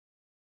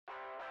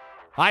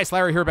Hi, it's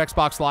Larry Hryb,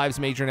 Xbox Live's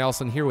Major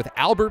Nelson, here with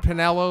Albert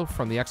Penello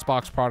from the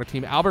Xbox product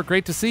team. Albert,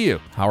 great to see you.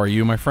 How are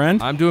you, my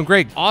friend? I'm doing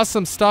great.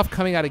 Awesome stuff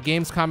coming out of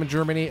Gamescom in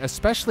Germany,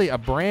 especially a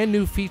brand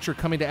new feature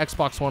coming to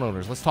Xbox One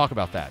owners. Let's talk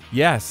about that.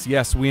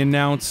 Yes. We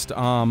announced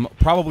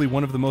probably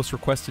one of the most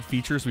requested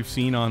features we've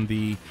seen on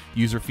the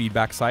user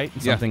feedback site,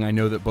 and something I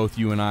know that both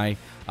you and I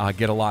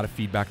get a lot of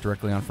feedback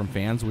directly on from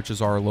fans, which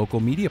is our local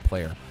media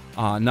player.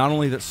 Not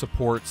only that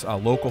supports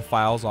local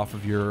files off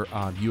of your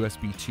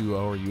USB 2.0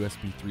 or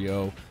USB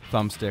 3.0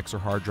 thumbsticks or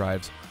hard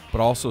drives,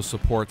 but also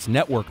supports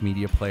network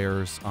media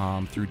players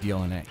through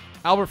DLNA.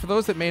 Albert, for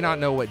those that may not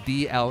know what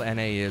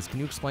DLNA is, can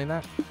you explain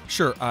that?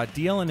 Sure.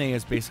 DLNA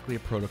is basically a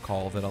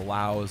protocol that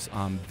allows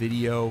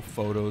video,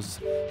 photos,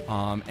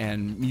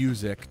 and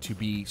music to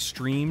be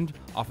streamed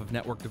off of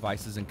network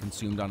devices and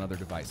consumed on other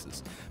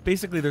devices.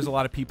 Basically, there's a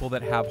lot of people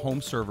that have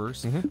home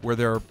servers where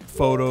their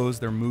photos,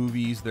 their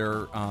movies,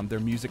 their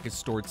music is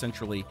stored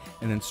centrally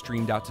and then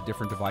streamed out to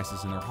different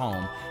devices in their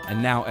home.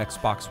 And now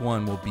Xbox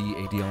One will be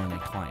a DLNA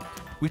client.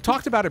 We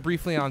talked about it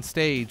briefly on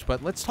stage,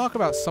 but let's talk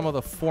about some of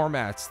the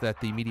formats that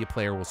the media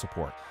player will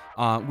support.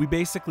 We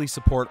basically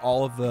support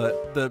all of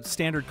the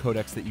standard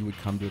codecs that you would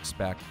come to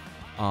expect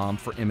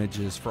for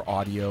images, for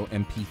audio,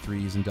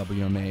 MP3s and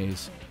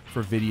WMAs,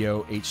 for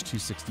video,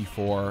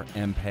 H.264,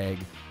 MPEG,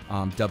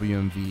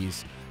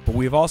 WMVs. But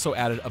we've also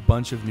added a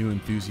bunch of new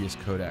enthusiast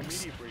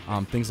codecs,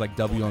 things like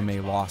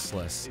WMA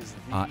lossless,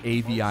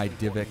 AVI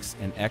DivX,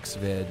 and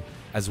XVID,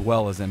 as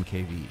well as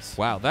MKVs.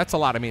 Wow, that's a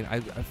lot. I mean,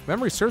 if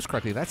memory serves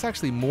correctly, that's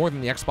actually more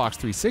than the Xbox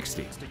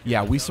 360.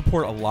 Yeah, we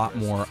support a lot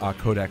more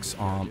codecs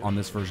on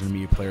this version of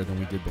Media Player than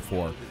we did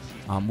before.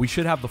 We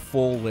should have the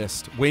full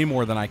list, way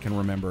more than I can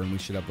remember, and we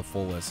should have the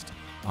full list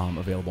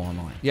available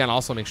online. Yeah, and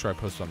also make sure I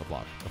post it on the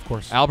blog. Of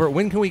course. Albert,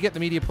 when can we get the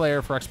media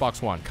player for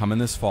Xbox One? Coming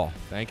this fall.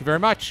 Thank you very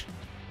much.